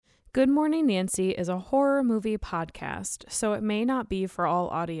Good Morning Nancy is a horror movie podcast, so it may not be for all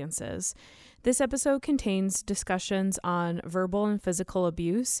audiences. This episode contains discussions on verbal and physical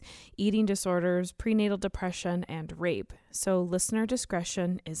abuse, eating disorders, prenatal depression, and rape, so listener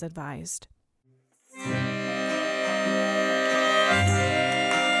discretion is advised.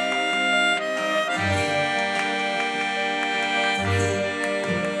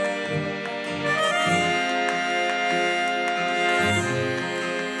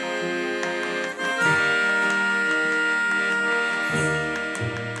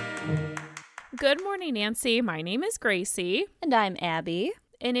 Good morning, Nancy. My name is Gracie. And I'm Abby.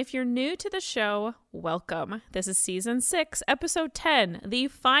 And if you're new to the show, welcome. This is season 6, episode 10, the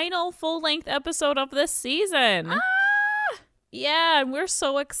final full-length episode of this season. Yeah, and we're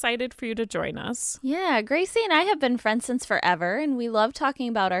so excited for you to join us. Yeah, Gracie and I have been friends since forever, and we love talking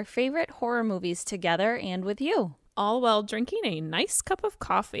about our favorite horror movies together and with you. All while drinking a nice cup of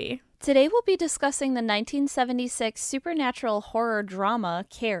coffee. Today we'll be discussing the 1976 supernatural horror drama,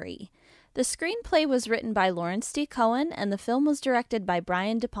 Carrie. The screenplay was written by Lawrence D. Cohen, and the film was directed by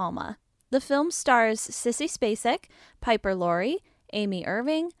Brian De Palma. The film stars Sissy Spacek, Piper Laurie, Amy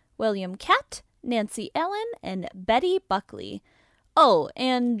Irving, William Katt, Nancy Allen, and Betty Buckley. Oh,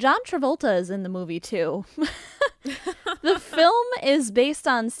 and John Travolta is in the movie too. The film is based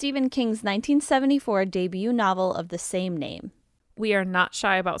on Stephen King's 1974 debut novel of the same name. We are not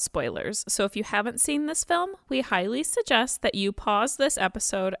shy about spoilers, so if you haven't seen this film, we highly suggest that you pause this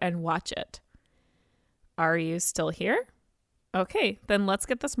episode and watch it. Are you still here? Okay, then let's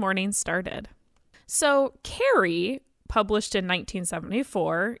get this morning started. So, Carrie, published in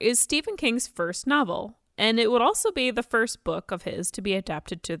 1974, is Stephen King's first novel, and it would also be the first book of his to be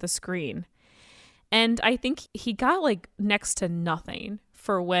adapted to the screen. And I think he got next to nothing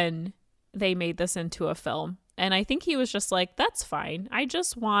for when they made this into a film. And I think he was just like, that's fine. I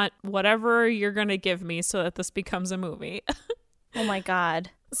just want whatever you're going to give me so that this becomes a movie. Oh my God.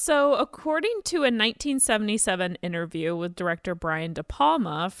 So according to a 1977 interview with director Brian De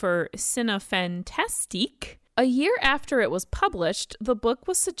Palma for Cinefantastique, a year after it was published, the book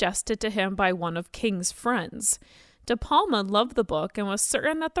was suggested to him by one of King's friends. De Palma loved the book and was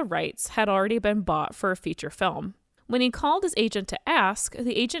certain that the rights had already been bought for a feature film. When he called his agent to ask,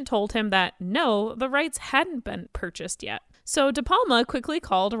 the agent told him that no, the rights hadn't been purchased yet. So De Palma quickly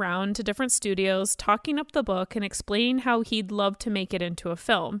called around to different studios, talking up the book and explaining how he'd love to make it into a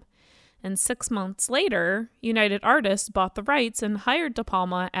film. And 6 months later, United Artists bought the rights and hired De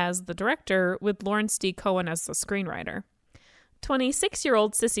Palma as the director, with Lawrence D. Cohen as the screenwriter.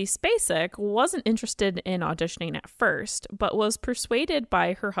 26-year-old Sissy Spacek wasn't interested in auditioning at first, but was persuaded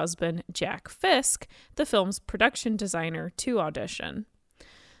by her husband, Jack Fisk, the film's production designer, to audition.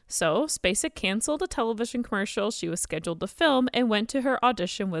 So Spacek canceled a television commercial she was scheduled to film and went to her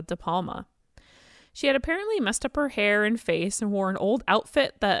audition with De Palma. She had apparently messed up her hair and face and wore an old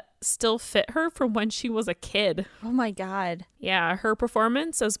outfit that still fit her from when she was a kid. Oh my God. Yeah, her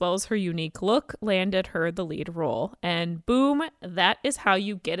performance as well as her unique look landed her the lead role. And boom, that is how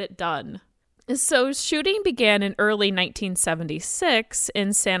you get it done. So shooting began in early 1976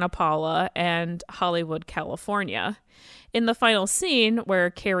 in Santa Paula and Hollywood, California. In the final scene, where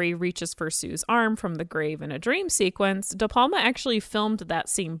Carrie reaches for Sue's arm from the grave in a dream sequence, De Palma actually filmed that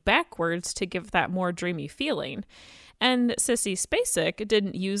scene backwards to give that more dreamy feeling. And Sissy Spacek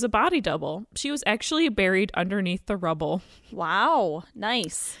didn't use a body double. She was actually buried underneath the rubble. Wow,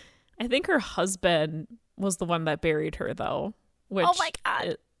 nice. I think her husband was the one that buried her, though, which oh my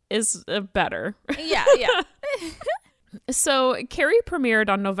God. Is better. Yeah. So, Carrie premiered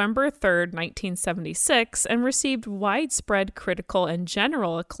on November 3rd, 1976, and received widespread critical and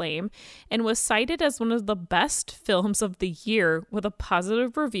general acclaim, and was cited as one of the best films of the year, with a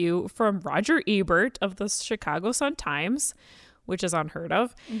positive review from Roger Ebert of the Chicago Sun-Times, which is unheard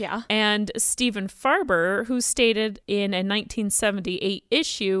of, and Stephen Farber, who stated in a 1978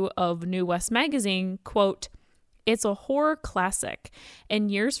 issue of New West magazine, quote, "It's a horror classic, and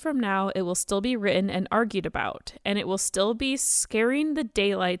years from now it will still be written and argued about, and it will still be scaring the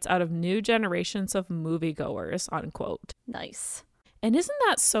daylights out of new generations of moviegoers," unquote. Nice. And isn't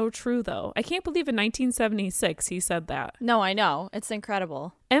that so true, though? I can't believe in 1976 he said that. No, I know. It's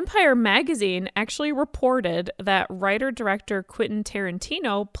incredible. Empire magazine actually reported that writer-director Quentin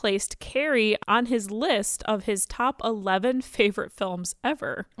Tarantino placed Carrie on his list of his top 11 favorite films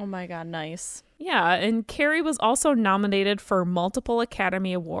ever. Oh my God, nice. Yeah, and Carrie was also nominated for multiple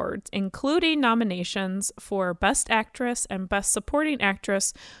Academy Awards, including nominations for Best Actress and Best Supporting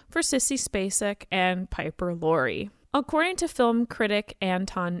Actress for Sissy Spacek and Piper Laurie. According to film critic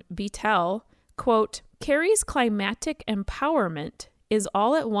Anton Bitel, quote, "Carrie's climactic empowerment is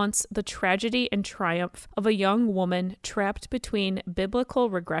all at once the tragedy and triumph of a young woman trapped between biblical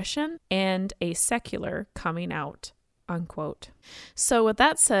regression and a secular coming out, unquote. So with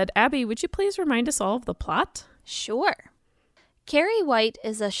that said, Abby, would you please remind us all of the plot? Sure. Carrie White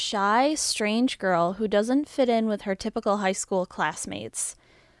is a shy, strange girl who doesn't fit in with her typical high school classmates.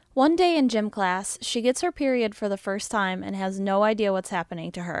 One day in gym class, she gets her period for the first time and has no idea what's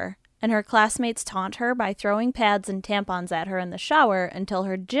happening to her. And her classmates taunt her by throwing pads and tampons at her in the shower until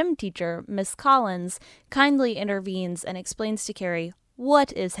her gym teacher, Miss Collins, kindly intervenes and explains to Carrie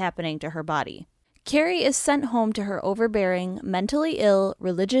what is happening to her body. Carrie is sent home to her overbearing, mentally ill,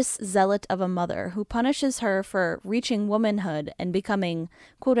 religious zealot of a mother who punishes her for reaching womanhood and becoming,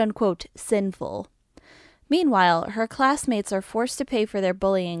 quote-unquote, sinful. Meanwhile, her classmates are forced to pay for their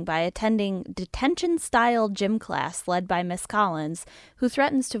bullying by attending detention-style gym class led by Miss Collins, who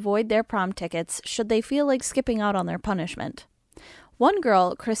threatens to void their prom tickets should they feel like skipping out on their punishment. One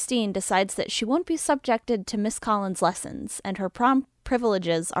girl, Christine, decides that she won't be subjected to Miss Collins' lessons, and her prom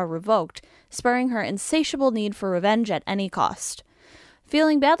privileges are revoked, spurring her insatiable need for revenge at any cost.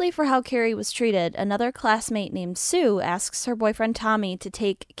 Feeling badly for how Carrie was treated, another classmate named Sue asks her boyfriend Tommy to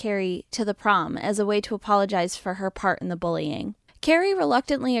take Carrie to the prom as a way to apologize for her part in the bullying. Carrie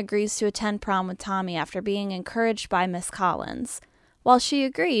reluctantly agrees to attend prom with Tommy after being encouraged by Miss Collins. While she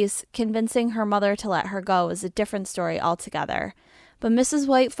agrees, convincing her mother to let her go is a different story altogether. But Mrs.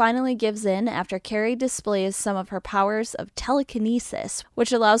 White finally gives in after Carrie displays some of her powers of telekinesis,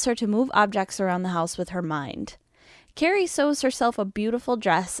 which allows her to move objects around the house with her mind. Carrie sews herself a beautiful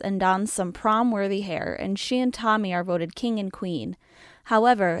dress and dons some prom-worthy hair, and she and Tommy are voted king and queen.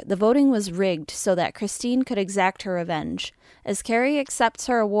 However, the voting was rigged so that Christine could exact her revenge. As Carrie accepts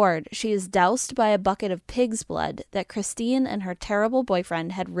her award, she is doused by a bucket of pig's blood that Christine and her terrible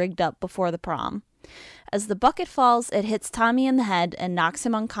boyfriend had rigged up before the prom. As the bucket falls, it hits Tommy in the head and knocks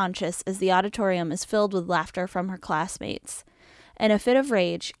him unconscious as the auditorium is filled with laughter from her classmates. In a fit of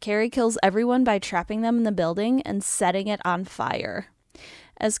rage, Carrie kills everyone by trapping them in the building and setting it on fire.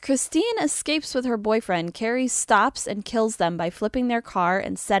 As Christine escapes with her boyfriend, Carrie stops and kills them by flipping their car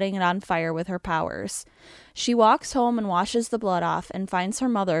and setting it on fire with her powers. She walks home and washes the blood off and finds her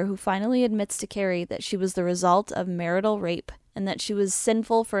mother, who finally admits to Carrie that she was the result of marital rape and that she was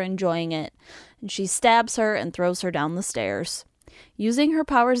sinful for enjoying it, and she stabs her and throws her down the stairs. Using her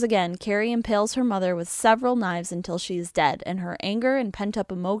powers again, Carrie impales her mother with several knives until she is dead, and her anger and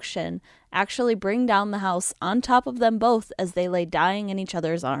pent-up emotion actually bring down the house on top of them both as they lay dying in each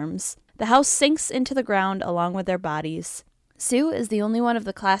other's arms. The house sinks into the ground along with their bodies. Sue is the only one of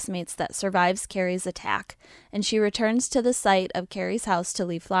the classmates that survives Carrie's attack, and she returns to the site of Carrie's house to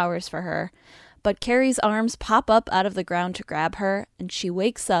leave flowers for her. But Carrie's arms pop up out of the ground to grab her, and she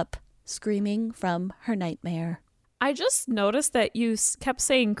wakes up screaming from her nightmare. I just noticed that you kept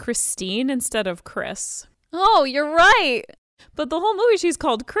saying Christine instead of Chris. Oh, you're right. But the whole movie she's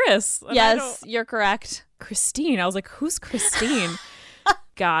called Chris. Yes, you're correct. Christine. I was like, who's Christine?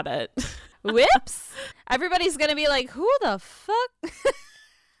 Got it. Whoops. Everybody's going to be like, who the fuck?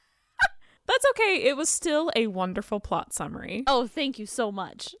 That's okay. It was still a wonderful plot summary. Oh, thank you so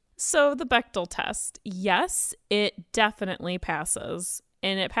much. So the Bechdel test, yes, it definitely passes.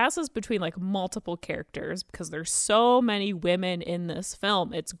 And it passes between like multiple characters because there's so many women in this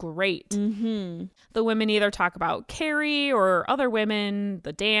film. It's great. Mm-hmm. The women either talk about Carrie or other women,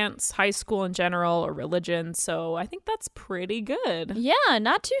 the dance, high school in general, or religion. So I think that's pretty good. Yeah,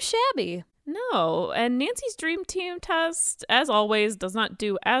 not too shabby. No, and Nancy's Dream Team test, as always, does not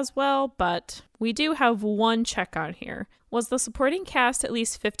do as well, but we do have one check on here. Was the supporting cast at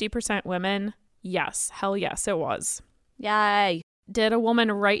least 50% women? Yes, hell yes, it was. Yay. Did a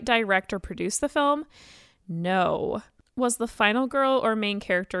woman write, direct, or produce the film? No. Was the final girl or main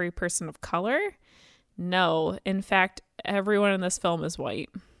character a person of color? No. In fact, everyone in this film is white.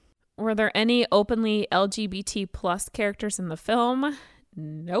 Were there any openly LGBT plus characters in the film?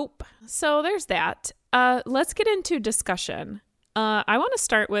 Nope. So there's that. Let's get into discussion. I want to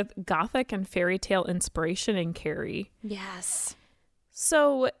start with Gothic and fairy tale inspiration in Carrie. Yes.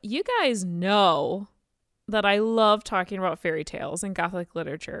 So you guys know that I love talking about fairy tales and Gothic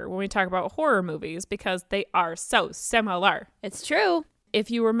literature when we talk about horror movies because they are so similar. It's true.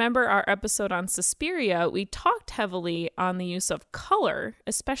 If you remember our episode on Suspiria, we talked heavily on the use of color,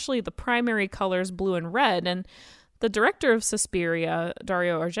 especially the primary colors blue and red, and the director of Suspiria,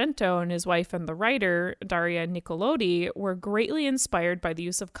 Dario Argento, and his wife and the writer, Daria Nicolodi, were greatly inspired by the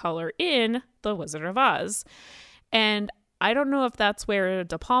use of color in The Wizard of Oz. And I don't know if that's where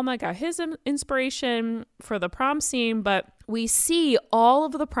De Palma got his inspiration for the prom scene, but we see all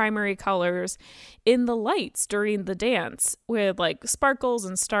of the primary colors in the lights during the dance with like sparkles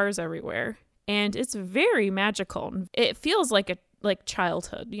and stars everywhere. And it's very magical. It feels like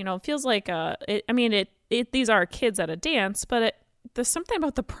childhood, it feels like these are kids at a dance, but there's something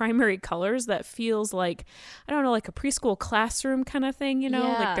about the primary colors that feels like, I don't know, like a preschool classroom kind of thing,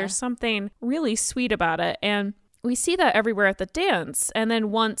 like there's something really sweet about it. And we see that everywhere at the dance. And then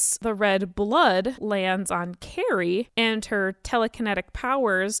once the red blood lands on Carrie and her telekinetic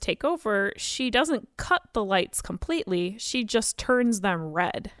powers take over, she doesn't cut the lights completely. She just turns them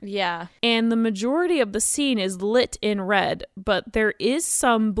red. Yeah. And the majority of the scene is lit in red, but there is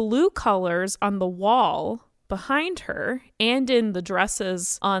some blue colors on the wall behind her and in the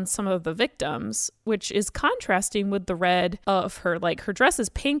dresses on some of the victims, which is contrasting with the red of her. Like, her dress is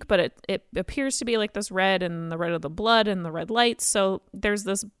pink, but it appears to be like this red and the red of the blood and the red lights. So there's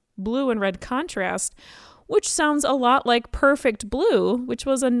this blue and red contrast, which sounds a lot like Perfect Blue, which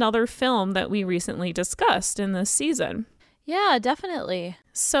was another film that we recently discussed in this season. Yeah, definitely.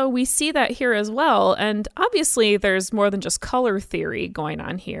 So we see that here as well. And obviously there's more than just color theory going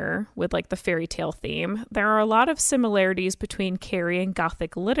on here with like the fairy tale theme. There are a lot of similarities between Carrie and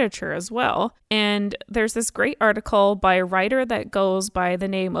Gothic literature as well. And there's this great article by a writer that goes by the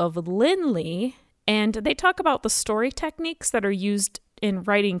name of Linley, and they talk about the story techniques that are used in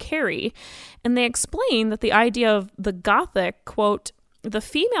writing Carrie. And they explain that the idea of the Gothic, quote, "The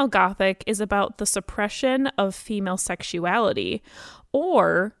female Gothic is about the suppression of female sexuality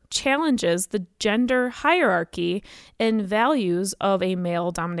or challenges the gender hierarchy and values of a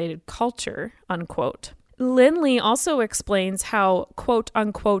male-dominated culture," unquote. Linley also explains how, quote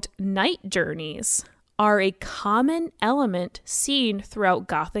unquote, night journeys are a common element seen throughout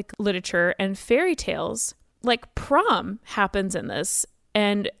Gothic literature and fairy tales. Like, prom happens in this.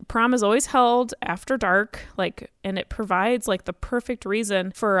 And prom is always held after dark, and it provides the perfect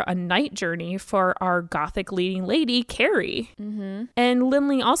reason for a night journey for our Gothic leading lady, Carrie. Mm-hmm. And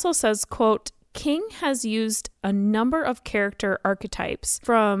Linley also says, quote, "King has used a number of character archetypes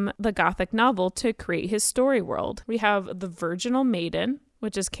from the Gothic novel to create his story world. We have the virginal maiden,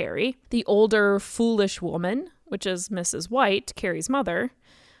 which is Carrie, the older foolish woman, which is Mrs. White, Carrie's mother,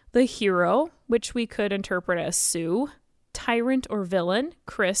 the hero, which we could interpret as Sue, tyrant or villain,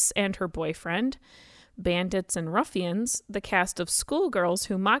 Chris and her boyfriend, bandits and ruffians, the cast of schoolgirls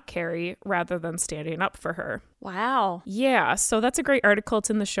who mock Carrie rather than standing up for her." Wow. Yeah, so that's a great article.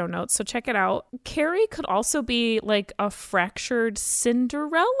 It's in the show notes, so check it out. Carrie could also be like a fractured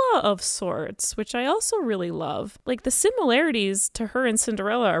Cinderella of sorts, which I also really love. Like, the similarities to her and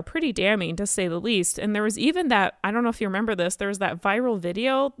Cinderella are pretty damning, to say the least. And there was even that, I don't know if you remember this, there was that viral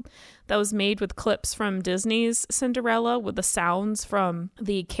video that was made with clips from Disney's Cinderella with the sounds from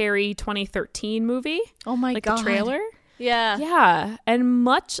the Carrie 2013 movie. Oh my God. The trailer. Yeah. Yeah. And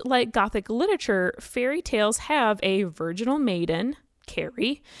much like Gothic literature, fairy tales have a virginal maiden,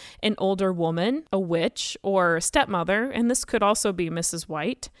 Carrie, an older woman, a witch, or a stepmother, and this could also be Mrs.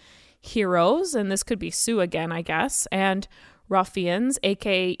 White, heroes, and this could be Sue again, I guess, and ruffians,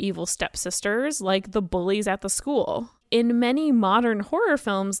 aka evil stepsisters, like the bullies at the school. In many modern horror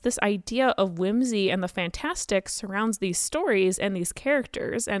films, this idea of whimsy and the fantastic surrounds these stories and these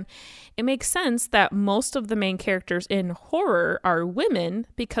characters, and it makes sense that most of the main characters in horror are women,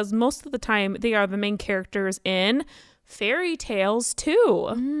 because most of the time they are the main characters in fairy tales too.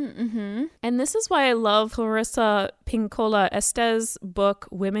 Mm-hmm. And this is why I love Clarissa Pinkola Estes' book,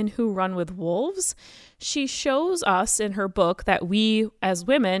 Women Who Run with Wolves. She shows us in her book that we, as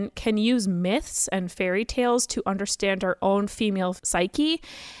women, can use myths and fairy tales to understand our own female psyche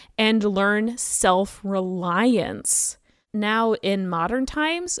and learn self-reliance. Now, in modern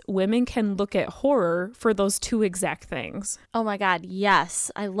times, women can look at horror for those two exact things. Oh my God, yes.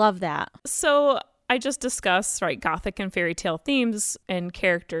 I love that. So I just discussed, Gothic and fairy tale themes and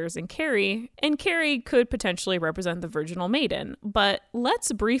characters in Carrie, and Carrie could potentially represent the virginal maiden, but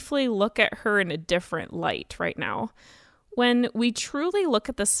let's briefly look at her in a different light right now. When we truly look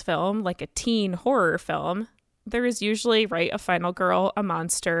at this film like a teen horror film, there is usually, a final girl, a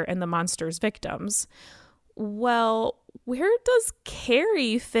monster, and the monster's victims. Well, where does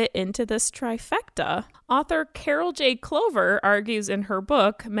Carrie fit into this trifecta? Author Carol J. Clover argues in her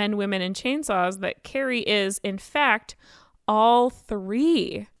book, Men, Women, and Chainsaws, that Carrie is, in fact, all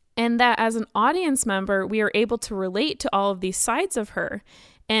three. And that as an audience member, we are able to relate to all of these sides of her.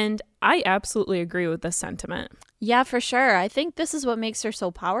 And I absolutely agree with this sentiment. Yeah, for sure. I think this is what makes her so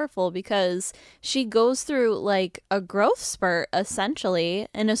powerful, because she goes through a growth spurt, essentially,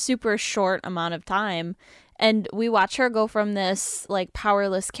 in a super short amount of time. And we watch her go from this like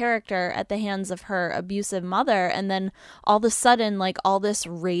powerless character at the hands of her abusive mother, and then all of a sudden, like, all this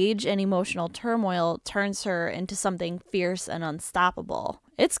rage and emotional turmoil turns her into something fierce and unstoppable.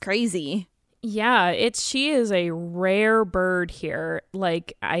 It's crazy. Yeah, she is a rare bird here.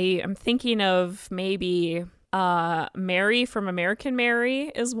 Like, I am thinking of maybe Mary from American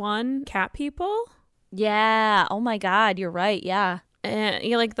Mary is one. Cat people. Yeah. Oh my God, you're right. Yeah. And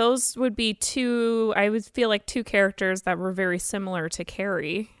like those would be two, I would feel like two characters that were very similar to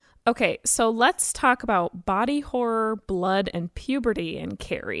Carrie. Okay, so let's talk about body horror, blood, and puberty in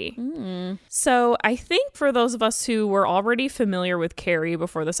Carrie. So I think for those of us who were already familiar with Carrie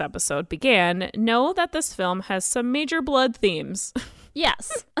before this episode began, know that this film has some major blood themes.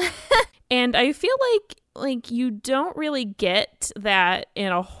 Yes. And I feel like you don't really get that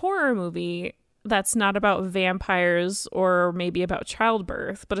in a horror movie that's not about vampires or maybe about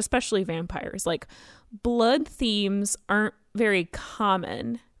childbirth, but especially vampires. Like, blood themes aren't very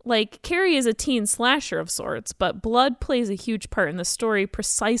common. Like, Carrie is a teen slasher of sorts, but blood plays a huge part in the story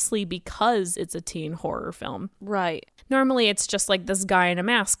precisely because it's a teen horror film. Right. Normally, it's just like this guy in a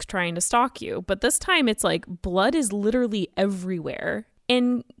mask trying to stalk you, but this time it's like blood is literally everywhere.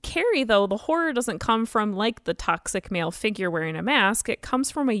 In Carrie, though, the horror doesn't come from, like, the toxic male figure wearing a mask. It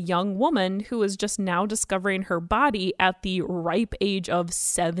comes from a young woman who is just now discovering her body at the ripe age of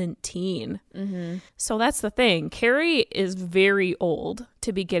 17. Mm-hmm. So that's the thing. Carrie is very old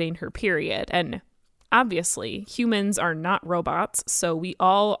to be getting her period. And obviously, humans are not robots, so we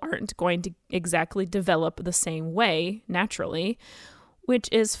all aren't going to exactly develop the same way naturally, which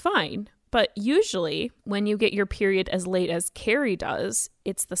is fine. But usually, when you get your period as late as Carrie does,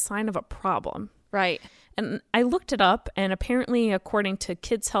 it's the sign of a problem. Right. And I looked it up, and apparently, according to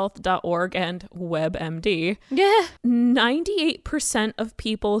kidshealth.org and WebMD, 98% of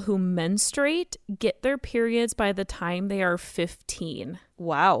people who menstruate get their periods by the time they are 15.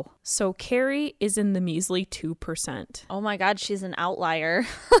 Wow. So Carrie is in the measly 2%. Oh my God, she's an outlier.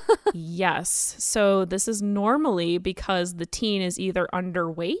 Yes. So this is normally because the teen is either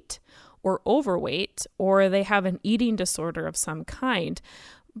underweight or overweight, or they have an eating disorder of some kind.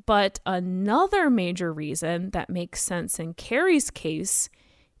 But another major reason that makes sense in Carrie's case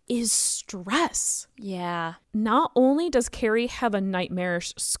is stress. Yeah. Not only does Carrie have a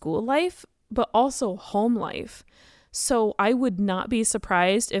nightmarish school life, but also home life. So I would not be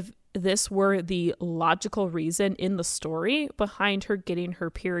surprised if this were the logical reason in the story behind her getting her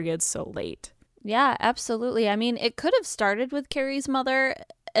period so late. Yeah, absolutely. I mean, it could have started with Carrie's mother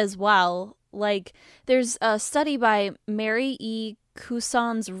as well. Like, there's a study by Mary E.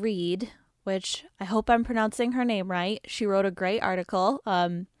 Cousins-Reed, which I hope I'm pronouncing her name right. She wrote a great article.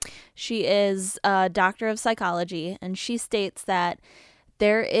 She is a doctor of psychology, and she states that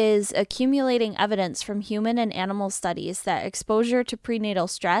there is accumulating evidence from human and animal studies that exposure to prenatal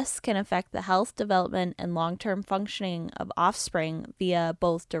stress can affect the health, development, and long-term functioning of offspring via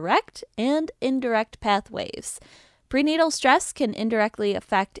both direct and indirect pathways. Prenatal stress can indirectly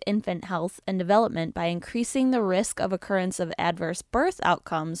affect infant health and development by increasing the risk of occurrence of adverse birth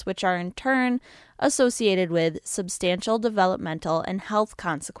outcomes, which are in turn associated with substantial developmental and health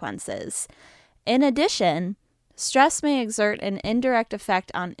consequences. In addition, stress may exert an indirect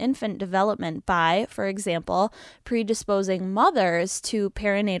effect on infant development by, for example, predisposing mothers to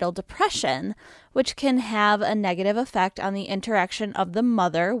perinatal depression, which can have a negative effect on the interaction of the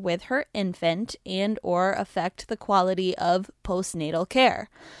mother with her infant and or affect the quality of postnatal care.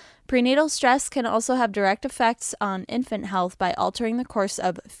 Prenatal stress can also have direct effects on infant health by altering the course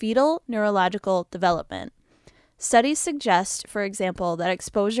of fetal neurological development. Studies suggest, for example, that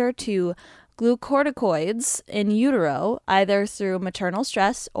exposure to glucocorticoids in utero, either through maternal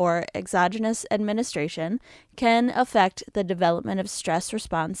stress or exogenous administration, can affect the development of stress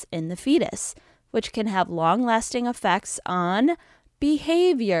response in the fetus, which can have long-lasting effects on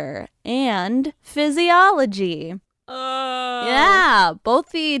behavior and physiology. Yeah,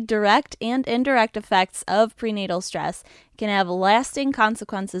 both the direct and indirect effects of prenatal stress can have lasting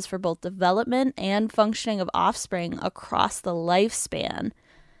consequences for both development and functioning of offspring across the lifespan.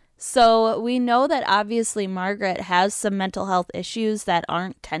 So we know that obviously Margaret has some mental health issues that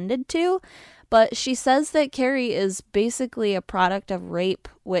aren't tended to, but she says that Carrie is basically a product of rape,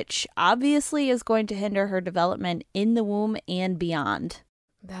 which obviously is going to hinder her development in the womb and beyond.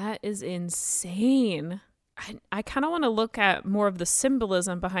 That is insane. I kind of want to look at more of the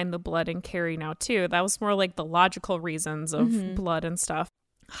symbolism behind the blood in Carrie now, too. That was more like the logical reasons of blood and stuff.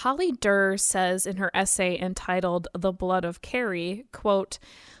 Holly Durr says in her essay entitled The Blood of Carrie, quote,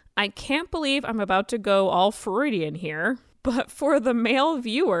 "I can't believe I'm about to go all Freudian here, But for the male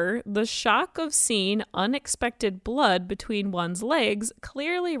viewer, the shock of seeing unexpected blood between one's legs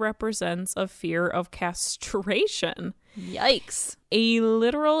clearly represents a fear of castration. Yikes. A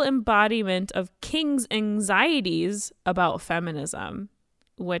literal embodiment of King's anxieties about feminism,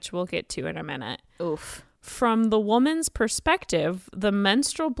 which we'll get to in a minute. Oof. From the woman's perspective, the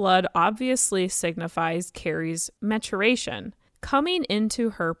menstrual blood obviously signifies Carrie's maturation, coming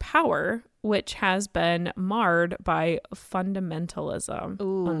into her power, which has been marred by fundamentalism.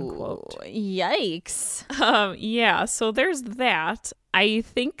 Ooh, unquote. Yikes. Yeah, so there's that. I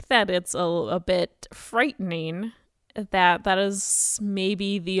think that it's a bit frightening that is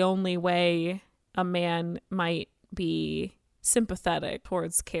maybe the only way a man might be sympathetic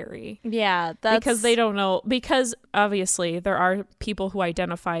towards Carrie. Yeah, that's... Because they don't know, because obviously there are people who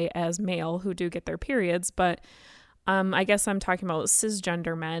identify as male who do get their periods, but I guess I'm talking about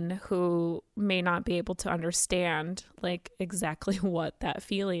cisgender men who may not be able to understand like exactly what that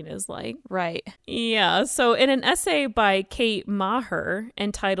feeling is like. Right. Yeah. So in an essay by Kate Maher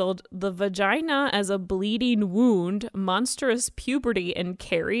entitled "The Vagina as a Bleeding Wound, Monstrous Puberty in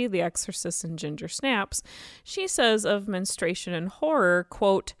Carrie, the Exorcist and Ginger Snaps," she says of menstruation and horror,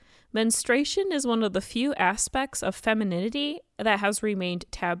 quote, "Menstruation is one of the few aspects of femininity that has remained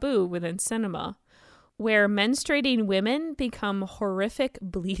taboo within cinema, where menstruating women become horrific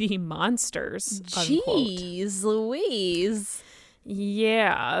bleeding monsters." Jeez Louise.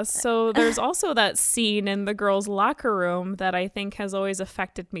 Yeah, so there's also that scene in the girls' locker room that I think has always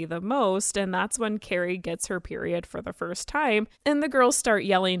affected me the most, and that's when Carrie gets her period for the first time, and the girls start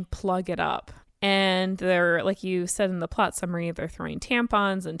yelling, "Plug it up." And they're, like you said in the plot summary, they're throwing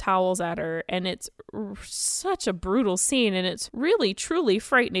tampons and towels at her. And it's such a brutal scene. And it's really, truly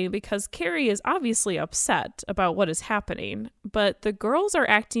frightening because Carrie is obviously upset about what is happening. But the girls are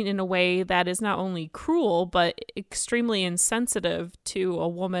acting in a way that is not only cruel, but extremely insensitive to a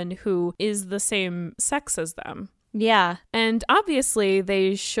woman who is the same sex as them. Yeah. And obviously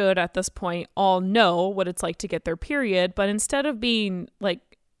they should at this point all know what it's like to get their period. But instead of being like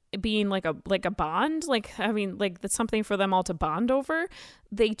a bond, like having like that's something for them all to bond over,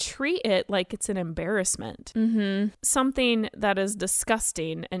 they treat it like it's an embarrassment, something that is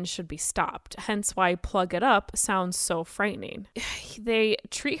disgusting and should be stopped. Hence why "plug it up" sounds so frightening. They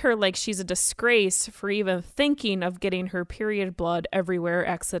treat her like she's a disgrace for even thinking of getting her period blood everywhere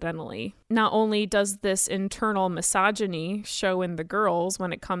accidentally. Not only does this internal misogyny show in the girls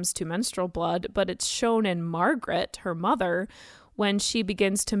when it comes to menstrual blood, but it's shown in Margaret, her mother, when she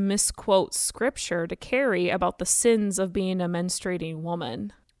begins to misquote scripture to Carrie about the sins of being a menstruating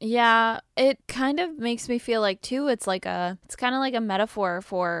woman. Yeah, it kind of makes me feel like too it's kind of like a metaphor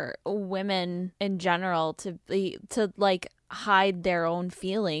for women in general to hide their own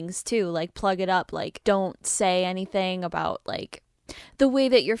feelings too, like plug it up, like don't say anything about like the way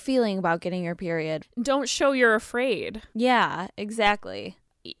that you're feeling about getting your period. Don't show you're afraid. Yeah, exactly.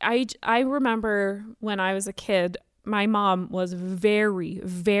 I remember when I was a kid, my mom was very,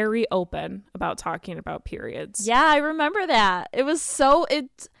 very open about talking about periods. Yeah, I remember that.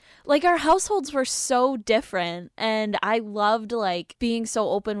 Like our households were so different, and I loved like being so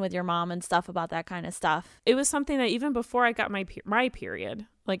open with your mom and stuff about that kind of stuff. It was something that even before I got my period,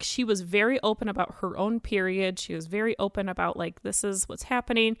 like she was very open about her own period. She was very open about like, this is what's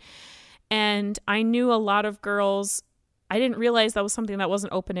happening. And I knew a lot of girls. I didn't realize that was something that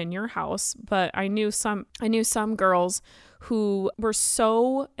wasn't open in your house, but I knew some girls who were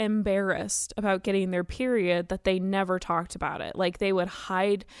so embarrassed about getting their period that they never talked about it. Like they would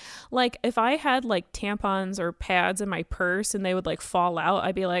hide, like if I had like tampons or pads in my purse and they would like fall out,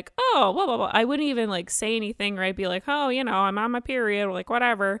 I'd be like, oh, blah, blah, blah. I wouldn't even like say anything, or I'd be like, oh, I'm on my period, or like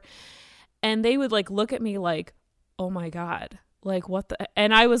whatever. And they would like look at me like, oh my God. Like what the,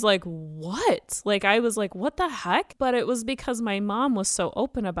 and I was like, what? Like I was like, what the heck? But it was because my mom was so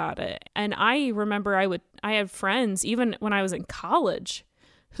open about it. And I remember I had friends even when I was in college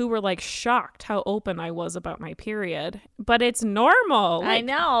who were like shocked how open I was about my period. But it's normal. Like, I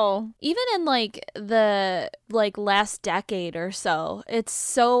know. Even in like the like last decade or so, it's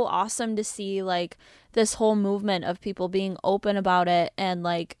so awesome to see like this whole movement of people being open about it and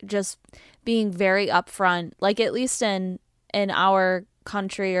like just being very upfront, like at least in our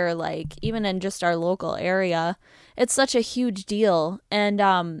country or like even in just our local area. It's such a huge deal.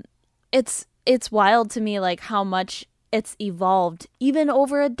 And it's wild to me like how much it's evolved even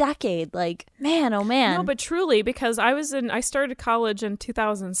over a decade. Like, man, oh man. No, but truly, because I started college in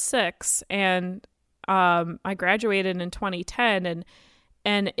 2006 and I graduated in 2010,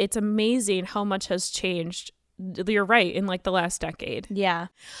 and it's amazing how much has changed You're right, in like the last decade. Yeah.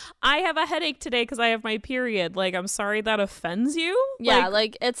 I have a headache today because I have my period. Like, I'm sorry that offends you. Yeah,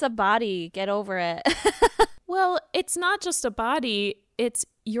 like it's a body. Get over it. Well, it's not just a body. It's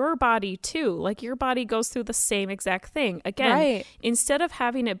your body too. Like, your body goes through the same exact thing. Again, Right. Instead of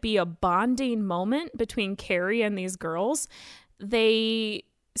having it be a bonding moment between Carrie and these girls, they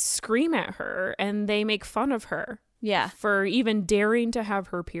scream at her and they make fun of her. Yeah. For even daring to have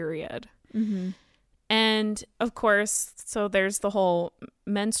her period. Mm-hmm. And of course, so there's the whole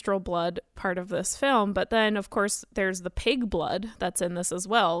menstrual blood part of this film, but then of course there's the pig blood that's in this as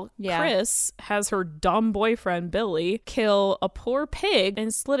well. Yeah. Chris has her dumb boyfriend Billy kill a poor pig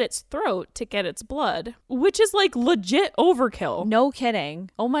and slit its throat to get its blood, which is like legit overkill. No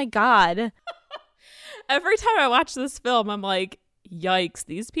kidding. Oh my God. Every time I watch this film, I'm like, yikes,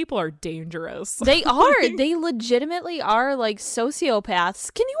 these people are dangerous. They are. They legitimately are like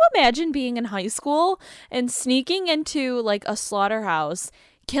sociopaths. Can you imagine being in high school and sneaking into like a slaughterhouse,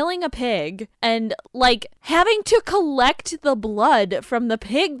 killing a pig, and like having to collect the blood from the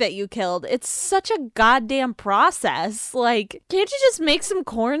pig that you killed? It's such a goddamn process. Like, can't you just make some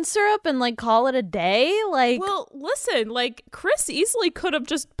corn syrup and like call it a day? Like, Well, listen, like Chris easily could have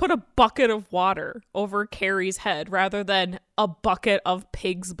just put a bucket of water over Carrie's head rather than a bucket of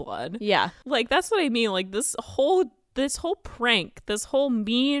pig's blood. yeah. Like, that's what I mean. Like, this whole prank, this whole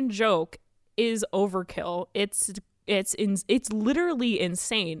mean joke is overkill. It's literally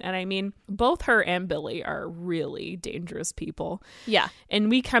insane. And I mean, both her and Billy are really dangerous people. Yeah. And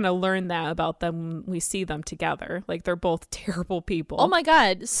we kind of learn that about them when we see them together. Like, they're both terrible people. Oh my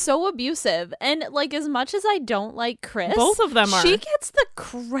God, so abusive. And like, as much as I don't like Chris, Both of them are. She gets the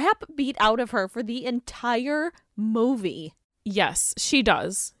crap beat out of her for the entire movie. Yes, she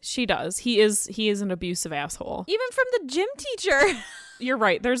does. She does. He is an abusive asshole. Even from the gym teacher. You're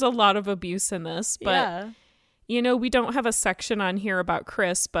right. There's a lot of abuse in this, but Yeah. you know, we don't have a section on here about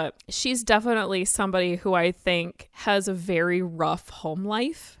Chris, but she's definitely somebody who I think has a very rough home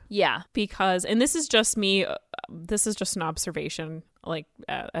life. Yeah. Because, and this is just me, this is just an observation, like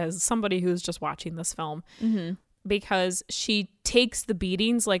as somebody who's just watching this film, because she takes the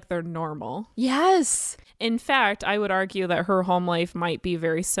beatings like they're normal. Yes. In fact, I would argue that her home life might be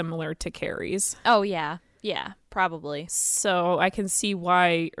very similar to Carrie's. Oh, yeah. Yeah, probably. So I can see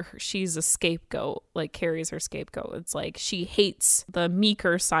why she's a scapegoat, like Carrie's her scapegoat. It's like she hates the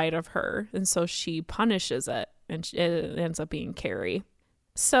meeker side of her, and so she punishes it, and it ends up being Carrie.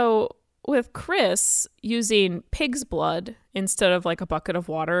 So with Chris using pig's blood instead of like a bucket of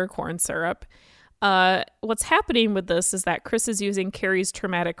water or corn syrup, what's happening with this is that Chris is using Carrie's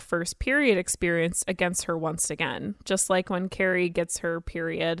traumatic first period experience against her once again. Just like when Carrie gets her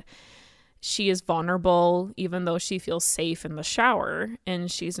period, she is vulnerable even though she feels safe in the shower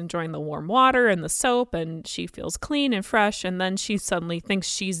and she's enjoying the warm water and the soap and she feels clean and fresh, and then she suddenly thinks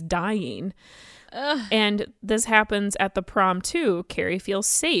she's dying. And this happens at the prom too. Carrie feels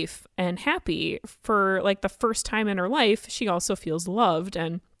safe and happy for like the first time in her life. She also feels loved,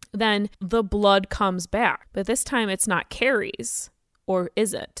 and then the blood comes back. But this time it's not Carrie's. Or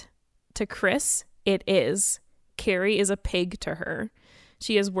is it? To Chris, it is. Carrie is a pig to her.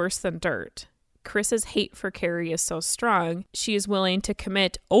 She is worse than dirt. Chris's hate for Carrie is so strong, she is willing to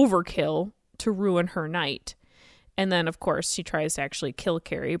commit overkill to ruin her night. And then, of course, she tries to actually kill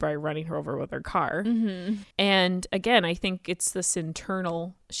Carrie by running her over with her car. And again, I think it's this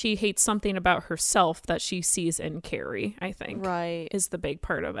internal, she hates something about herself that she sees in Carrie, I think. Right. Is the big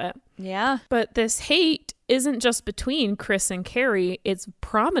part of it. Yeah. But this hate isn't just between Chris and Carrie, it's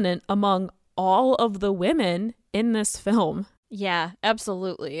prominent among all of the women in this film. Yeah,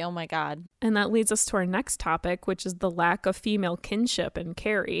 absolutely. Oh my God. And that leads us to our next topic, which is the lack of female kinship in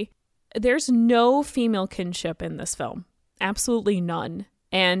Carrie. There's no female kinship in this film. Absolutely none.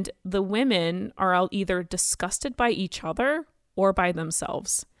 And the women are all either disgusted by each other or by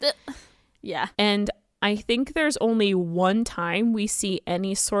themselves. Yeah. And I think there's only one time we see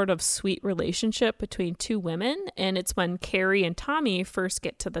any sort of sweet relationship between two women, and it's when Carrie and Tommy first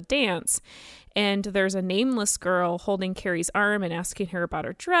get to the dance, and there's a nameless girl holding Carrie's arm and asking her about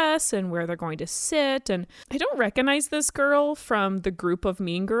her dress and where they're going to sit. And I don't recognize this girl from the group of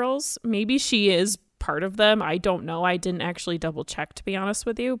Mean Girls. Maybe she is part of them. I don't know. I didn't actually double check, to be honest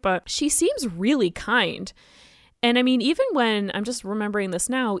with you, but she seems really kind. And I mean, even when, I'm just remembering this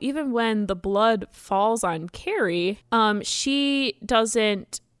now, even when the blood falls on Carrie, she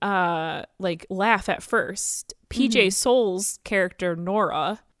doesn't like laugh at first. PJ Soul's character,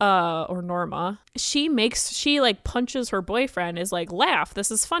 Nora, or Norma, she like punches her boyfriend, is like, laugh,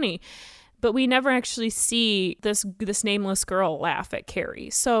 this is funny. But we never actually see this nameless girl laugh at Carrie.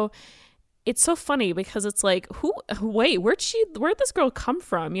 So it's so funny because it's like, where'd this girl come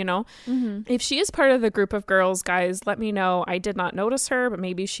from, you know? Mm-hmm. If she is part of the group of girls, guys, let me know. I did not notice her, but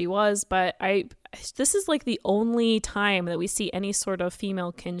maybe she was. But this is like the only time that we see any sort of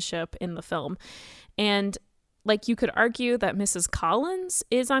female kinship in the film. And like, you could argue that Mrs. Collins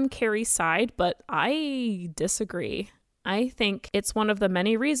is on Carrie's side, but I disagree. I think it's one of the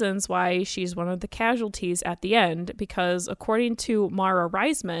many reasons why she's one of the casualties at the end, because according to Mara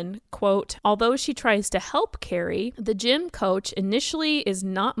Reisman, quote, although she tries to help Carrie, the gym coach initially is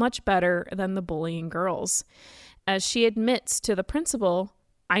not much better than the bullying girls. As she admits to the principal,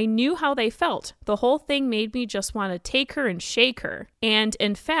 I knew how they felt. The whole thing made me just want to take her and shake her. And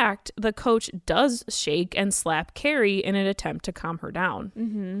in fact, the coach does shake and slap Carrie in an attempt to calm her down.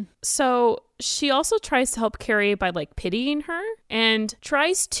 Mm-hmm. So she also tries to help Carrie by like pitying her and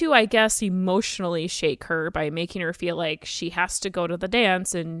tries to, I guess, emotionally shake her by making her feel like she has to go to the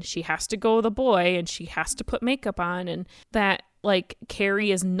dance and she has to go with the boy and she has to put makeup on, and that like Carrie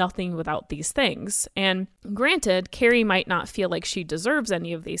is nothing without these things. And granted, Carrie might not feel like she deserves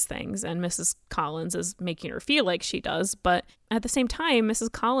any of these things, and Mrs. Collins is making her feel like she does, but at the same time,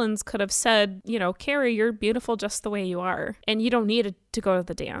 Mrs. Collins could have said, you know, Carrie, you're beautiful just the way you are, and you don't need to go to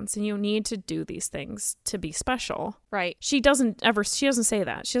the dance, and you need to do these things to be special. Right. She doesn't say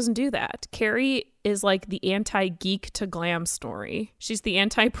that. She doesn't do that. Carrie is like the anti-geek to glam story. She's the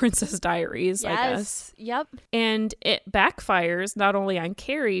anti-Princess Diaries, yes. I guess. Yep. And it backfires not only on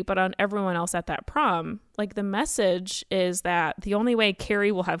Carrie, but on everyone else at that prom. Like, the message is that the only way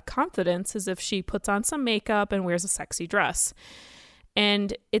Carrie will have confidence is if she puts on some makeup and wears a sexy dress.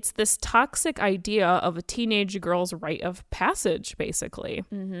 And it's this toxic idea of a teenage girl's rite of passage, basically.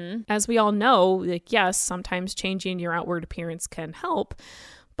 Mm-hmm. As we all know, like, yes, sometimes changing your outward appearance can help,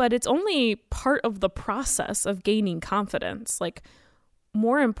 but it's only part of the process of gaining confidence. Like,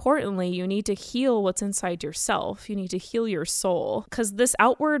 more importantly, you need to heal what's inside yourself. You need to heal your soul, because this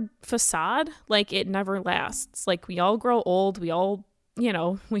outward facade, like, it never lasts. Like, we all grow old. We all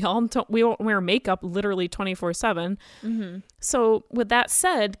won't wear makeup literally 24/7. Mm-hmm. So with that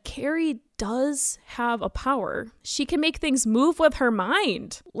said, Carrie does have a power. She can make things move with her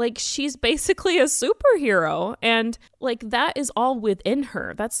mind. Like, she's basically a superhero. And like, that is all within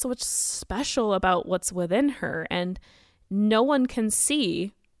her. That's so much special about what's within her. And no one can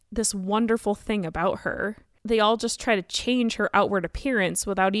see this wonderful thing about her. They all just try to change her outward appearance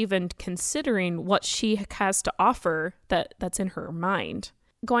without even considering what she has to offer that's in her mind.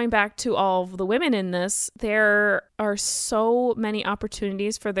 Going back to all of the women in this, there are so many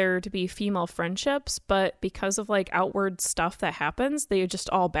opportunities for there to be female friendships, but because of like outward stuff that happens, they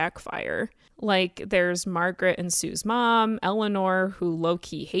just all backfire. Like, there's Margaret and Sue's mom, Eleanor, who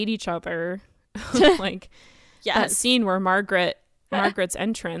low-key hate each other. Like, yes. That scene where Margaret's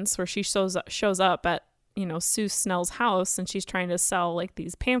entrance, where she shows up at, you know, Sue Snell's house, and she's trying to sell like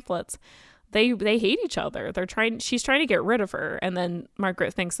these pamphlets. They hate each other. She's trying to get rid of her, and then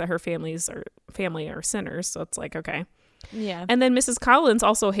Margaret thinks that her family are sinners, so it's like, okay. Yeah. And then Mrs. Collins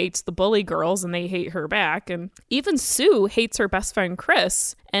also hates the bully girls, and they hate her back. And even Sue hates her best friend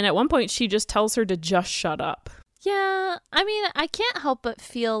Chris, and at one point she just tells her to just shut up. Yeah, I mean, I can't help but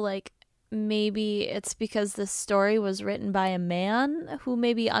feel like maybe it's because this story was written by a man who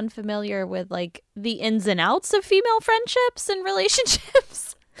may be unfamiliar with like the ins and outs of female friendships and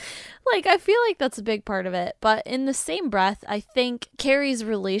relationships. Like, I feel like that's a big part of it. But in the same breath, I think Carrie's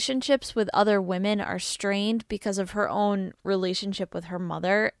relationships with other women are strained because of her own relationship with her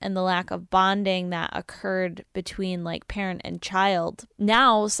mother and the lack of bonding that occurred between like parent and child.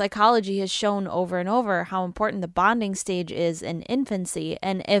 Now, psychology has shown over and over how important the bonding stage is in infancy.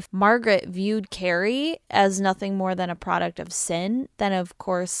 And if Margaret viewed Carrie as nothing more than a product of sin, then of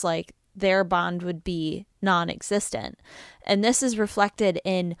course, like, their bond would be non-existent. And this is reflected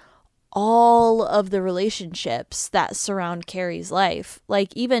in all of the relationships that surround Carrie's life.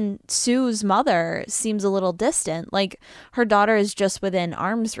 Like, even Sue's mother seems a little distant. Like, her daughter is just within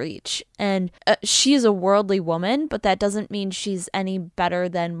arm's reach, and she's a worldly woman, but that doesn't mean she's any better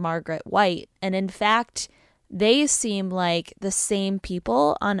than Margaret White. And in fact, they seem like the same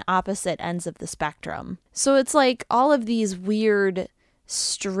people on opposite ends of the spectrum. So it's like all of these weird,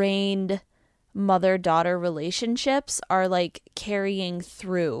 strained mother-daughter relationships are like carrying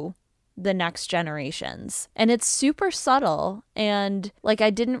through the next generations. And it's super subtle, and like, I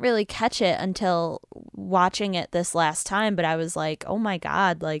didn't really catch it until watching it this last time, but I was like, oh my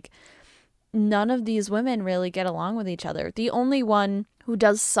God, like, none of these women really get along with each other. The only one who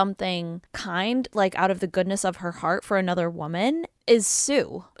does something kind, like out of the goodness of her heart for another woman, is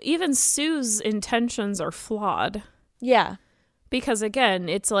Sue. Even Sue's intentions are flawed. Yeah. Because again,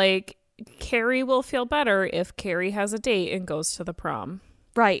 it's like, Carrie will feel better if Carrie has a date and goes to the prom.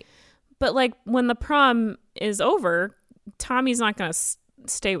 Right. But like when the prom is over, Tommy's not going to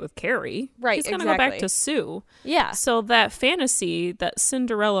stay with Carrie. Right, He's going to go back to Sue. Yeah. So that fantasy, that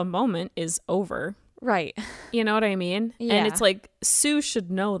Cinderella moment is over. Right. You know what I mean? Yeah. And it's like Sue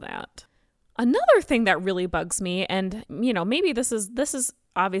should know that. Another thing that really bugs me, and you know, maybe this is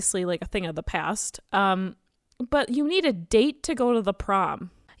obviously like a thing of the past, but you need a date to go to the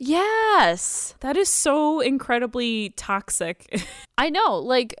prom. Yes. That is so incredibly toxic. I know.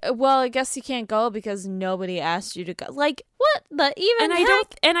 Like, well, I guess you can't go because nobody asked you to go. Like, what the even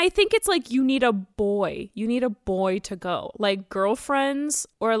heck? I think it's like you need a boy. You need a boy to go. Like girlfriends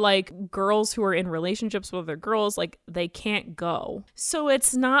or like girls who are in relationships with other girls, like they can't go. So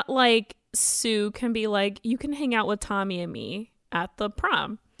it's not like Sue can be like, you can hang out with Tommy and me at the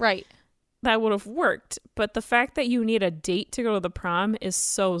prom. Right. That would have worked. But the fact that you need a date to go to the prom is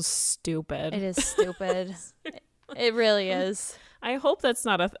so stupid. It is stupid. It really is. I hope that's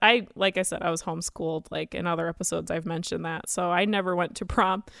not like I said, I was homeschooled. Like in other episodes, I've mentioned that. So I never went to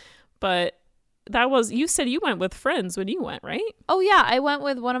prom. But you said you went with friends when you went, right? Oh, yeah. I went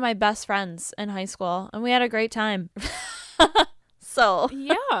with one of my best friends in high school and we had a great time. So.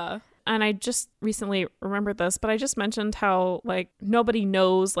 Yeah. And I just recently remembered this, but I just mentioned how like nobody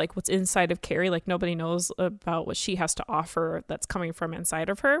knows like what's inside of Carrie. Like nobody knows about what she has to offer that's coming from inside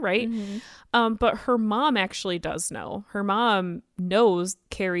of her, right? Mm-hmm. But her mom actually does know. Her mom knows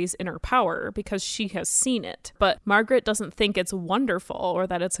Carrie's inner power because she has seen it. But Margaret doesn't think it's wonderful or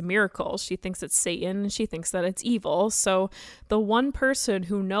that it's a miracle. She thinks it's Satan and she thinks that it's evil. So the one person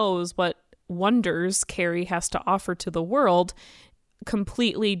who knows what wonders Carrie has to offer to the world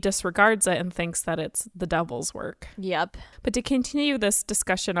completely disregards it and thinks that it's the devil's work. Yep. But to continue this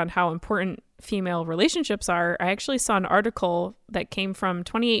discussion on how important female relationships are, I actually saw an article that came from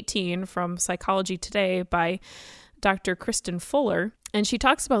 2018 from Psychology Today by Dr. Kristen Fuller. And she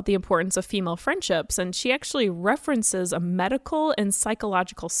talks about the importance of female friendships. And she actually references a medical and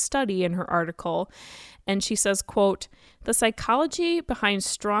psychological study in her article. And she says, quote, "The psychology behind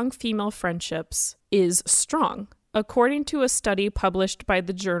strong female friendships is strong. According to a study published by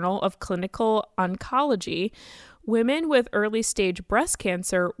the Journal of Clinical Oncology, women with early-stage breast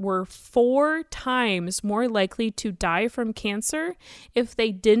cancer were 4 times more likely to die from cancer if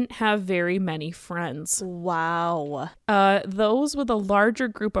they didn't have very many friends." Wow. Those with a larger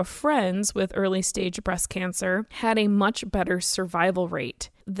group of friends with early-stage breast cancer had a much better survival rate.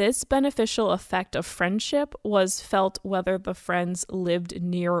 This beneficial effect of friendship was felt whether the friends lived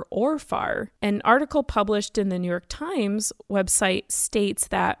near or far. An article published in the New York Times website states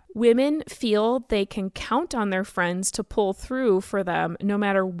that women feel they can count on their friends to pull through for them no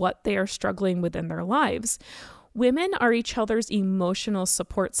matter what they are struggling with in their lives. Women are each other's emotional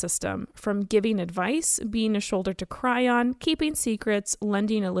support system, from giving advice, being a shoulder to cry on, keeping secrets,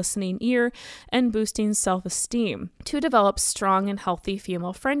 lending a listening ear, and boosting self-esteem. To develop strong and healthy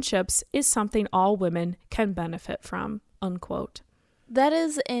female friendships is something all women can benefit from, unquote. That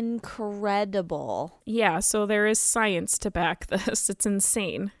is incredible. Yeah, so there is science to back this. It's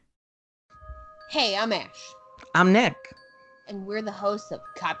insane. Hey, I'm Ash. I'm Nick. And we're the hosts of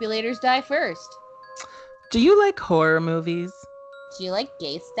Copulators Die First. Do you like horror movies? Do you like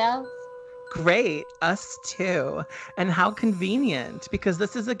gay stuff? Great, us too. And how convenient, because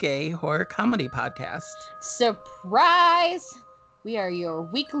this is a gay horror comedy podcast. Surprise! We are your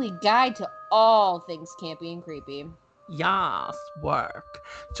weekly guide to all things campy and creepy. Yas, work.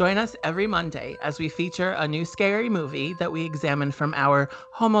 Join us every Monday as we feature a new scary movie that we examine from our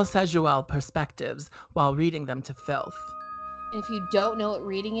homosexual perspectives while reading them to filth. And if you don't know what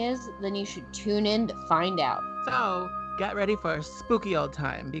reading is, then you should tune in to find out. So, get ready for a spooky old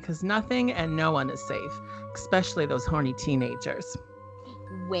time, because nothing and no one is safe, especially those horny teenagers.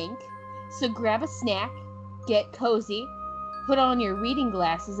 Wink. So grab a snack, get cozy, put on your reading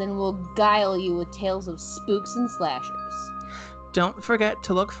glasses, and we'll guile you with tales of spooks and slashers. Don't forget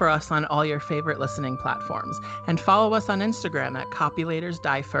to look for us on all your favorite listening platforms, and follow us on Instagram at Copulators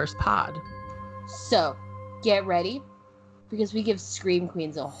Die First Pod. So, get ready, because we give Scream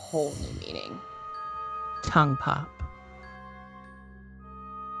Queens a whole new meaning. Tongue pop.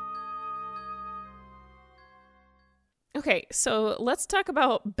 Okay, so let's talk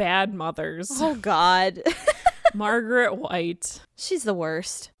about bad mothers. Oh, God. Margaret White. She's the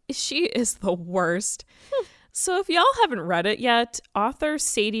worst. She is the worst. So if y'all haven't read it yet, author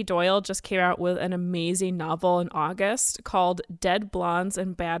Sadie Doyle just came out with an amazing novel in August called Dead Blondes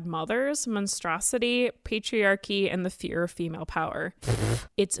and Bad Mothers, Monstrosity, Patriarchy, and the Fear of Female Power.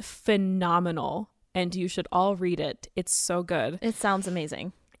 It's phenomenal, and you should all read it. It's so good. It sounds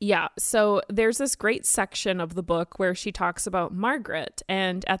amazing. Yeah, so there's this great section of the book where she talks about Margaret,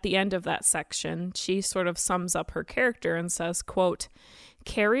 and at the end of that section, she sort of sums up her character and says, quote,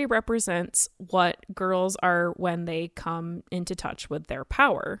 Carrie represents what girls are when they come into touch with their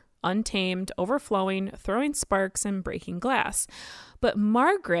power. Untamed, overflowing, throwing sparks, and breaking glass. But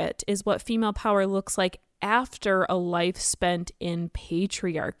Margaret is what female power looks like after a life spent in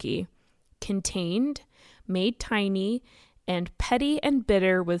patriarchy. Contained, made tiny, and petty and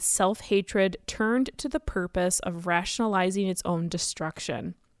bitter with self-hatred turned to the purpose of rationalizing its own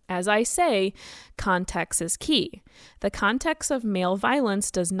destruction. As I say, context is key. The context of male violence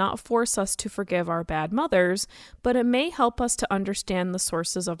does not force us to forgive our bad mothers, but it may help us to understand the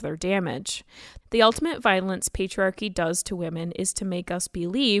sources of their damage. The ultimate violence patriarchy does to women is to make us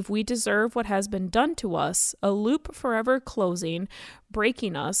believe we deserve what has been done to us, a loop forever closing,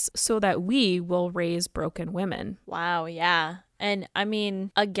 breaking us so that we will raise broken women. Wow, yeah. And I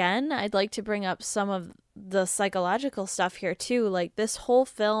mean, again, I'd like to bring up some of the psychological stuff here too. Like, this whole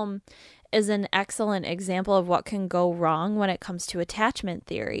film is an excellent example of what can go wrong when it comes to attachment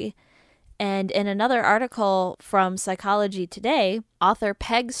theory. And in another article from Psychology Today, author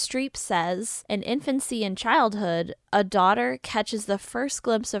Peg Streep says, in infancy and childhood, a daughter catches the first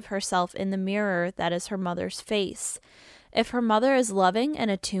glimpse of herself in the mirror that is her mother's face. If her mother is loving and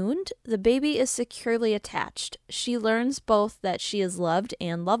attuned, the baby is securely attached. She learns both that she is loved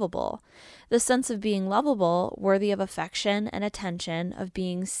and lovable. The sense of being lovable, worthy of affection and attention, of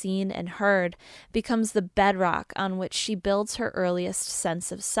being seen and heard, becomes the bedrock on which she builds her earliest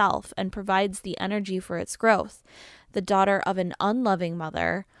sense of self and provides the energy for its growth. The daughter of an unloving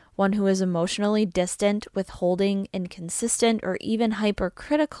mother, one who is emotionally distant, withholding, inconsistent, or even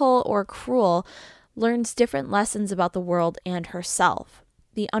hypercritical or cruel, learns different lessons about the world and herself.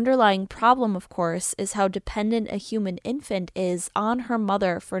 The underlying problem, of course, is how dependent a human infant is on her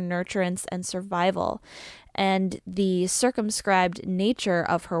mother for nurturance and survival, and the circumscribed nature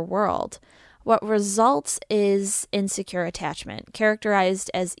of her world. What results is insecure attachment, characterized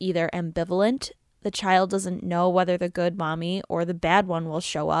as either ambivalent, the child doesn't know whether the good mommy or the bad one will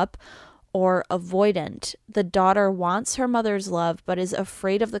show up, or avoidant. The daughter wants her mother's love but is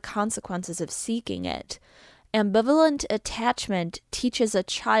afraid of the consequences of seeking it. Ambivalent attachment teaches a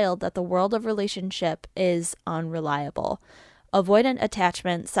child that the world of relationship is unreliable. Avoidant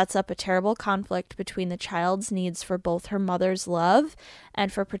attachment sets up a terrible conflict between the child's needs for both her mother's love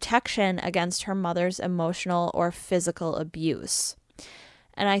and for protection against her mother's emotional or physical abuse.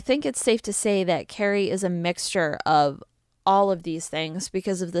 And I think it's safe to say that Carrie is a mixture of all of these things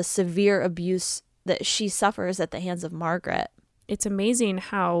because of the severe abuse that she suffers at the hands of Margaret. It's amazing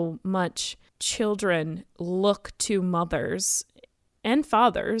how much children look to mothers and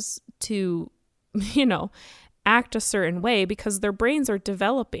fathers to, act a certain way because their brains are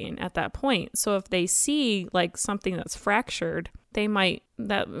developing at that point. So if they see like something that's fractured, they might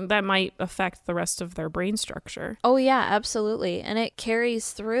that might affect the rest of their brain structure. Oh yeah, absolutely. And it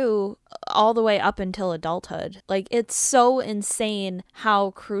carries through all the way up until adulthood. Like, it's so insane how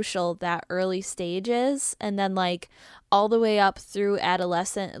crucial that early stage is, and then like all the way up through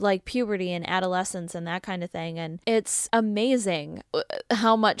puberty and adolescence and that kind of thing. And it's amazing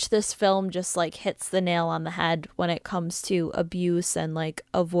how much this film just like hits the nail on the head when it comes to abuse and like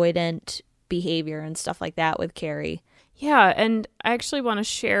avoidant behavior and stuff like that with Carrie. Yeah, and I actually want to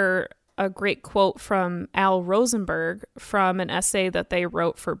share a great quote from Al Rosenberg from an essay that they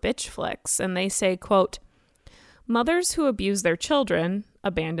wrote for Bitch Flicks, and they say, quote, "Mothers who abuse their children,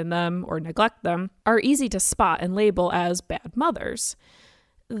 abandon them, or neglect them are easy to spot and label as bad mothers.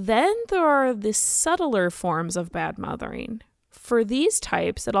 Then there are the subtler forms of bad mothering. For these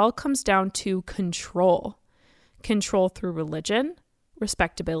types, it all comes down to control. Control through religion,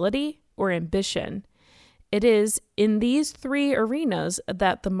 respectability, or ambition. It is in these three arenas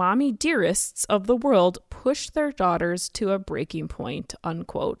that the mommy dearests of the world push their daughters to a breaking point,"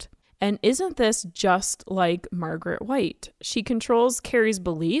 unquote. And isn't this just like Margaret White? She controls Carrie's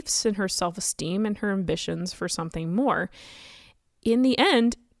beliefs and her self-esteem and her ambitions for something more. In the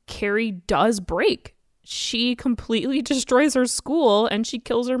end, Carrie does break. She completely destroys her school and she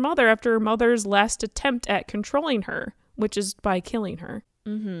kills her mother after her mother's last attempt at controlling her, which is by killing her.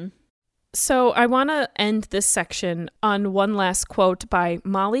 Mm-hmm. So I want to end this section on one last quote by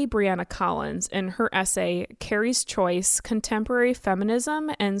Molly Brianna Collins in her essay, Carrie's Choice, Contemporary Feminism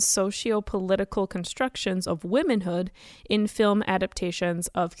and Socio-Political Constructions of Womanhood in Film Adaptations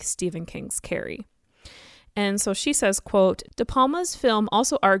of Stephen King's Carrie. And so she says, quote, "De Palma's film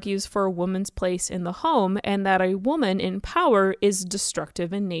also argues for a woman's place in the home and that a woman in power is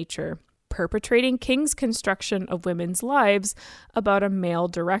destructive in nature. perpetrating King's construction of women's lives about a male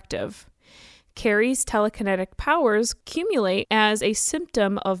directive. Carrie's telekinetic powers accumulate as a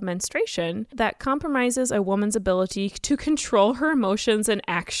symptom of menstruation that compromises a woman's ability to control her emotions and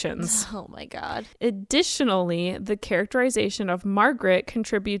actions. Oh my God. Additionally, the characterization of Margaret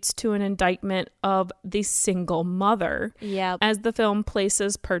contributes to an indictment of the single mother, as the film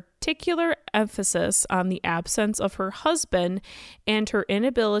places particular emphasis on the absence of her husband and her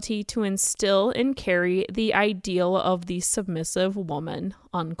inability to instill in Carrie the ideal of the submissive woman,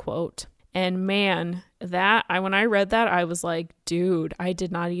 unquote. And man, when I read that, I was like, dude, I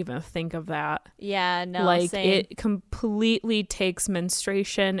did not even think of that. Yeah, no, like same. It completely takes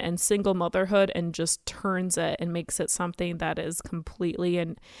menstruation and single motherhood and just turns it and makes it something that is completely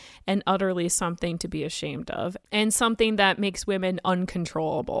and utterly something to be ashamed of, and something that makes women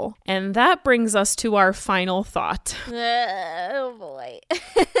uncontrollable. And that brings us to our final thought. Oh boy.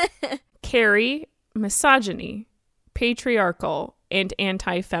 Carrie, misogyny, patriarchal, and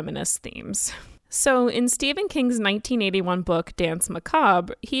anti-feminist themes. So in Stephen King's 1981 book, Dance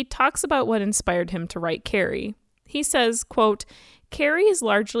Macabre, he talks about what inspired him to write Carrie. He says, quote, Carrie is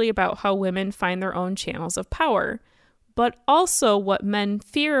largely about how women find their own channels of power, but also what men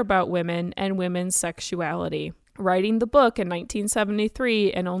fear about women and women's sexuality. Writing the book in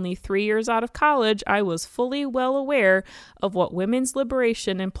 1973 and only 3 years out of college, I was fully well aware of what women's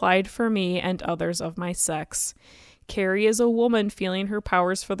liberation implied for me and others of my sex. Carrie is a woman feeling her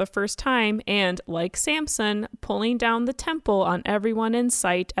powers for the first time and, like Samson, pulling down the temple on everyone in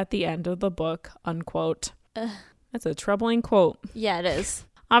sight at the end of the book, unquote. That's a troubling quote. Yeah, it is.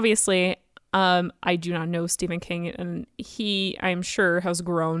 Obviously, I do not know Stephen King, and he, I'm sure, has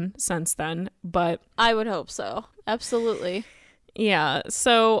grown since then, but... I would hope so. Absolutely. Yeah,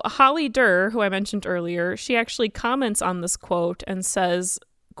 so Holly Durr, who I mentioned earlier, she actually comments on this quote and says...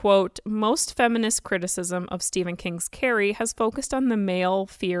 quote, most feminist criticism of Stephen King's Carrie has focused on the male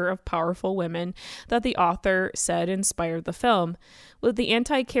fear of powerful women that the author said inspired the film, with the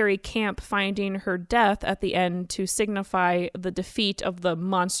anti-Carrie camp finding her death at the end to signify the defeat of the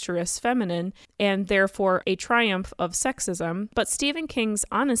monstrous feminine and therefore a triumph of sexism. But Stephen King's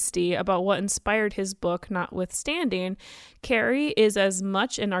honesty about what inspired his book notwithstanding, Carrie is as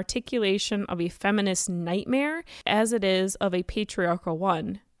much an articulation of a feminist nightmare as it is of a patriarchal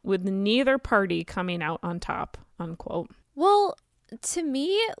one, with neither party coming out on top, unquote. Well, to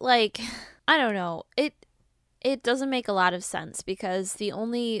me, like, I don't know. It doesn't make a lot of sense because the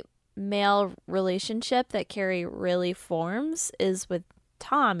only male relationship that Carrie really forms is with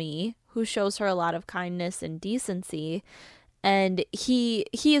Tommy, who shows her a lot of kindness and decency, and he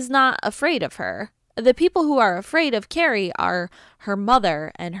is not afraid of her. The people who are afraid of Carrie are her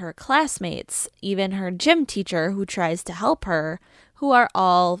mother and her classmates, even her gym teacher who tries to help her, who are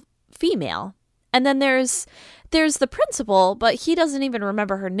all female. And then there's the principal, but he doesn't even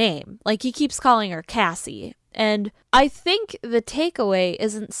remember her name. Like, he keeps calling her Cassie. And I think the takeaway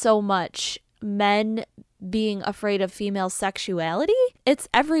isn't so much men being afraid of female sexuality, it's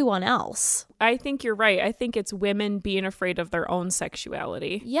everyone else. I think you're right. I think it's women being afraid of their own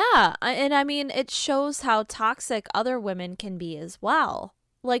sexuality. Yeah, and I mean, it shows how toxic other women can be as well.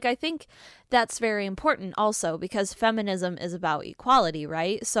 Like, I think that's very important also because feminism is about equality,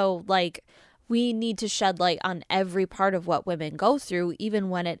 right? So, like, we need to shed light on every part of what women go through, even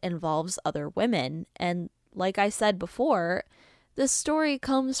when it involves other women. And like I said before, this story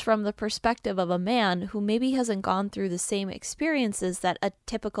comes from the perspective of a man who maybe hasn't gone through the same experiences that a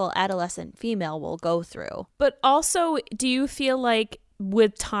typical adolescent female will go through. But also, do you feel like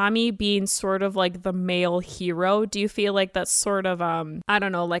with Tommy being sort of like the male hero, do you feel like that's sort of, I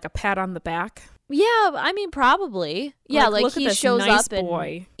don't know, like a pat on the back? Yeah, I mean, probably. Yeah, like look he at this shows nice up and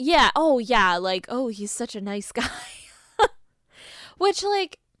boy. Yeah, oh yeah, like, oh, he's such a nice guy. Which,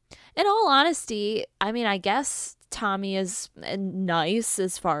 like, in all honesty, I mean, I guess Tommy is nice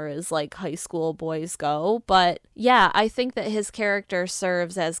as far as like high school boys go, but yeah, I think that his character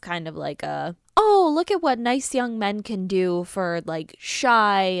serves as kind of like a, oh, look at what nice young men can do for like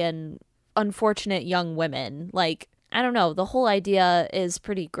shy and unfortunate young women. Like, I don't know, the whole idea is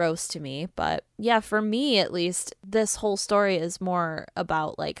pretty gross to me, but yeah, for me at least, this whole story is more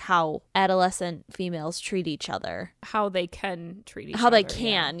about like how adolescent females treat each other. How they can treat each other. How they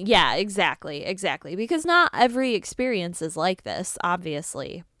can. Yeah, exactly. Because not every experience is like this,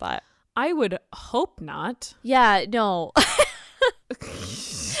 obviously, but I would hope not. Yeah, no.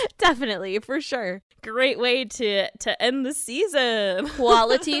 Definitely, for sure. Great way to end the season.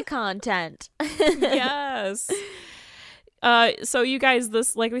 Quality content. Yes. So you guys,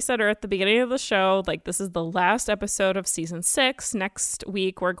 this, like we said, are at the beginning of the show. Like, this is the last episode of season 6. Next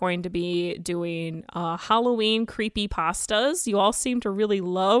week, we're going to be doing Halloween creepypastas. You all seem to really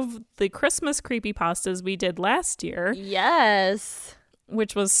love the Christmas creepypastas we did last year. Yes.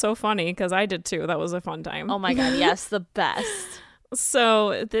 Which was so funny because I did too. That was a fun time. Oh my God, yes, the best.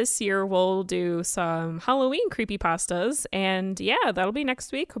 So this year we'll do some Halloween creepypastas, and yeah, that'll be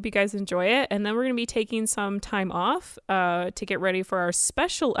next week. Hope you guys enjoy it. And then we're going to be taking some time off to get ready for our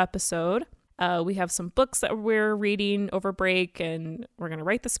special episode. We have some books that we're reading over break, and we're going to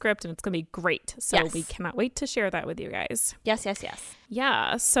write the script, and it's going to be great. So we cannot wait to share that with you guys. Yes, yes, yes.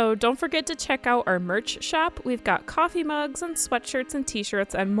 Yeah, so don't forget to check out our merch shop. We've got coffee mugs and sweatshirts and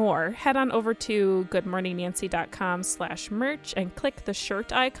t-shirts and more. Head on over to goodmorningnancy.com/merch and click the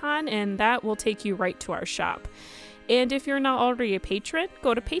shirt icon, and that will take you right to our shop. And if you're not already a patron,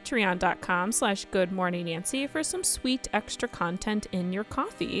 go to patreon.com/goodmorningnancy for some sweet extra content in your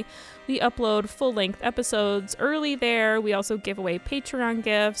coffee. We upload full-length episodes early there. We also give away Patreon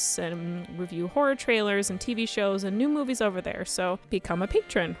gifts and review horror trailers and TV shows and new movies over there. So become a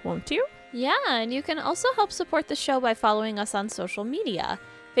patron, won't you? Yeah, and you can also help support the show by following us on social media.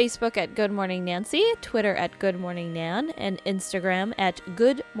 Facebook at Good Morning Nancy, Twitter at Good Morning Nan, and Instagram at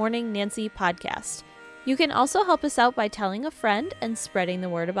Good Morning Nancy Podcast. You can also help us out by telling a friend and spreading the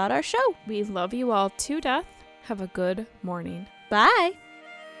word about our show. We love you all to death. Have a good morning. Bye.